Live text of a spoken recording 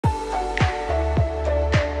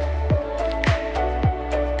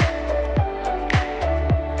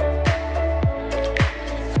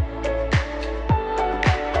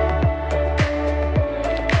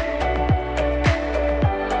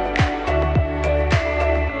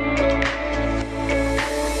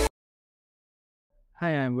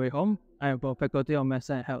Hi, I'm Wei Hong. I'm from Faculty of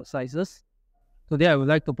Medicine and Health Sciences. Today, I would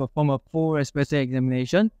like to perform a full respiratory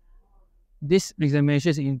examination. This examination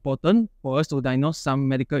is important for us to diagnose some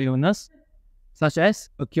medical illness, such as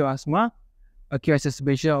acute asthma, acute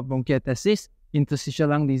exacerbation of bronchiectasis, interstitial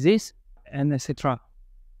lung disease, and etc.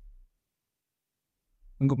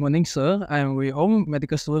 Good morning, sir. I am Wei Hong,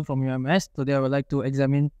 medical student from UMS. Today, I would like to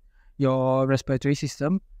examine your respiratory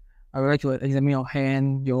system. I would like to examine your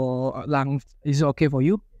hand, your lungs. Is it okay for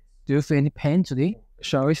you? Do you feel any pain today?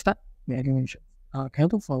 Shall we start the examination? Can you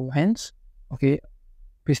look for your hands? Okay,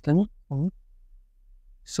 please turn it.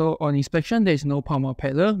 So on inspection, there is no pulmonary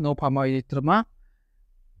pressure, no pulmonary edema.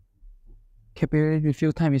 Capillary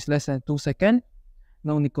refill time is less than 2 seconds.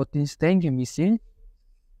 No nicotine stain can be seen.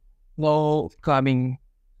 No clubbing.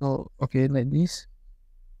 So okay, like this.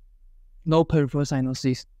 No peripheral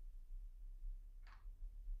cyanosis.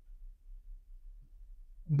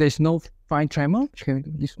 There's no fine tremor. Can you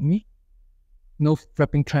do this for me? No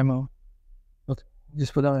flapping tremor. Okay,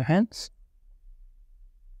 just put out your hands.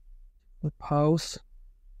 The pulse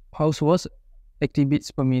was 80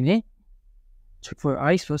 beats per minute. Check for your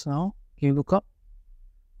eyes first now. Can you look up?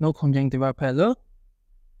 No conjunctival pressure.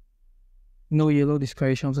 No yellow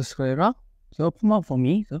discoloration of the sclera. So open up for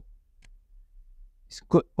me. So it's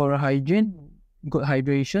good oral hygiene, good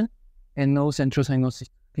hydration, and no central cyanosis.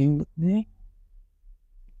 Can you look there?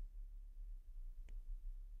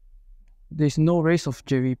 There's no raise of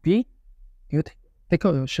JVP. You take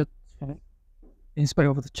out your shirt. Inspect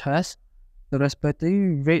over the chest. The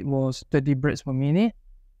respiratory rate was 20 breaths per minute.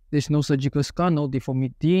 There's no surgical scar, no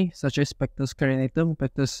deformity, such as pectus carinatum,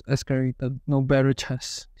 pectus excavatum, no barrel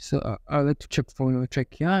chest. So I'd like to check for your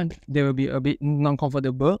trachea. They will be a bit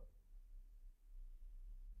non-comfortable.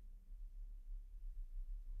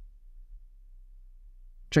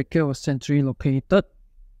 Trachea was centrally located.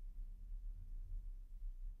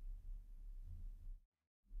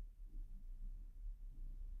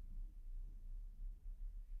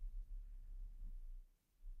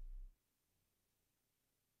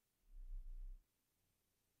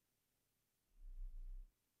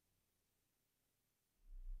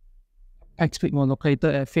 X-peak was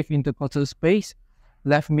located at 5th intercostal space,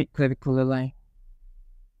 left mid-clavicular line.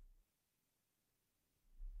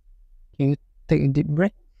 Can you take a deep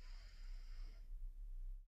breath?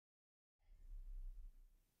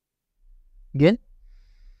 Again.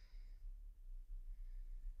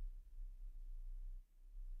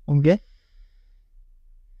 Okay.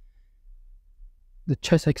 The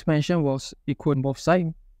chest expansion was equal on both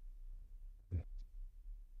sides.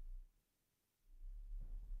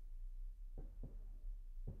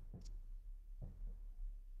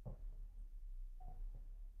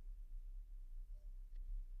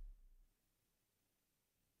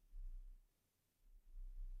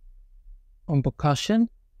 On percussion,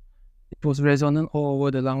 it was resonant all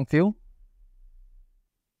over the lung field.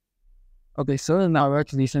 Okay, so now I have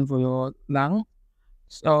to listen for your lung.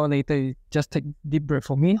 So later, you just take deep breath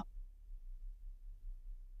for me.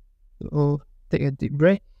 So take a deep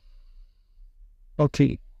breath.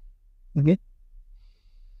 Okay. Okay.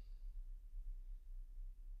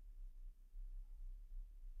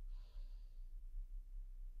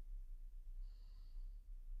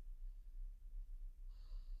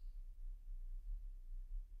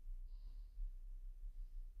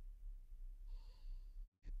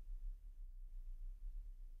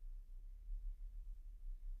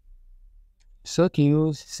 So can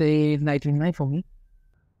you say 99 for me?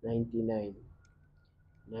 99,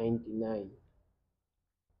 99,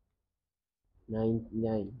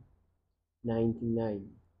 99, 99,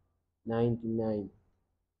 99,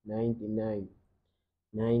 99,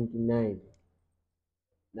 99,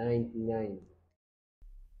 99.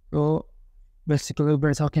 So vesicular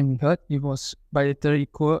breath how can be heard? It was bilateral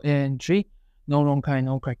equal and 3. No ronchi,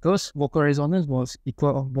 no crackles. Vocal resonance was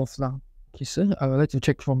equal on both lungs. Okay, sir, I would like to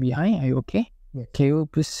check from behind. Are you okay? Yes. Can you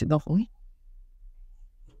please sit down for me?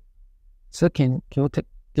 Sir, can you take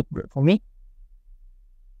deep breath for me?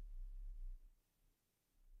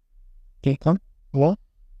 Okay, come. One.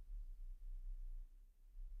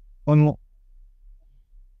 One more.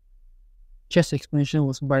 Chest expansion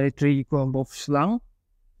was bilateral equal on both lungs.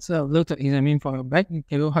 So I'd like to examine from your back. Can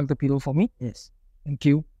you hug the pillow for me? Yes. Thank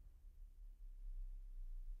you.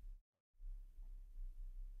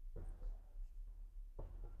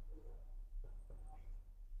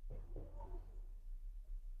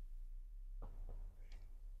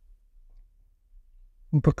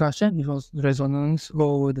 In percussion, it was resonance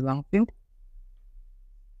all over the lung field.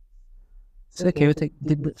 So can you take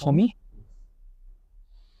deep breath for me?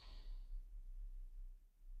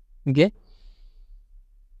 Okay.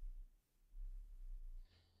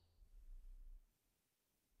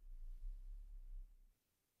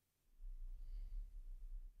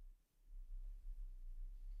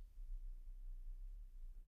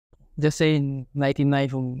 Just say 99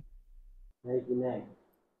 for me. 99,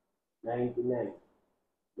 99,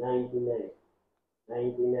 99,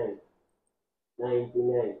 99,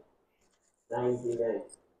 99, 99.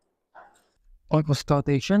 On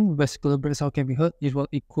auscultation, vesicular breath sound can be heard. It was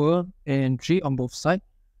equal and 3 on both sides.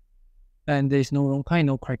 And there is no ronchi,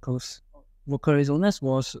 no crackles. Vocal resonance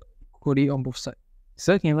was equally on both sides.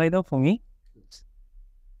 Sir, can you write down for me?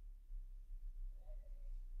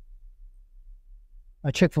 I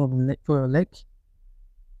check for your leg.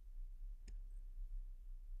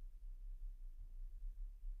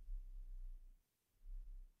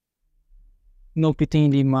 No pitting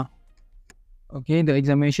edema. Okay, the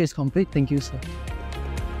examination is complete. Thank you, sir.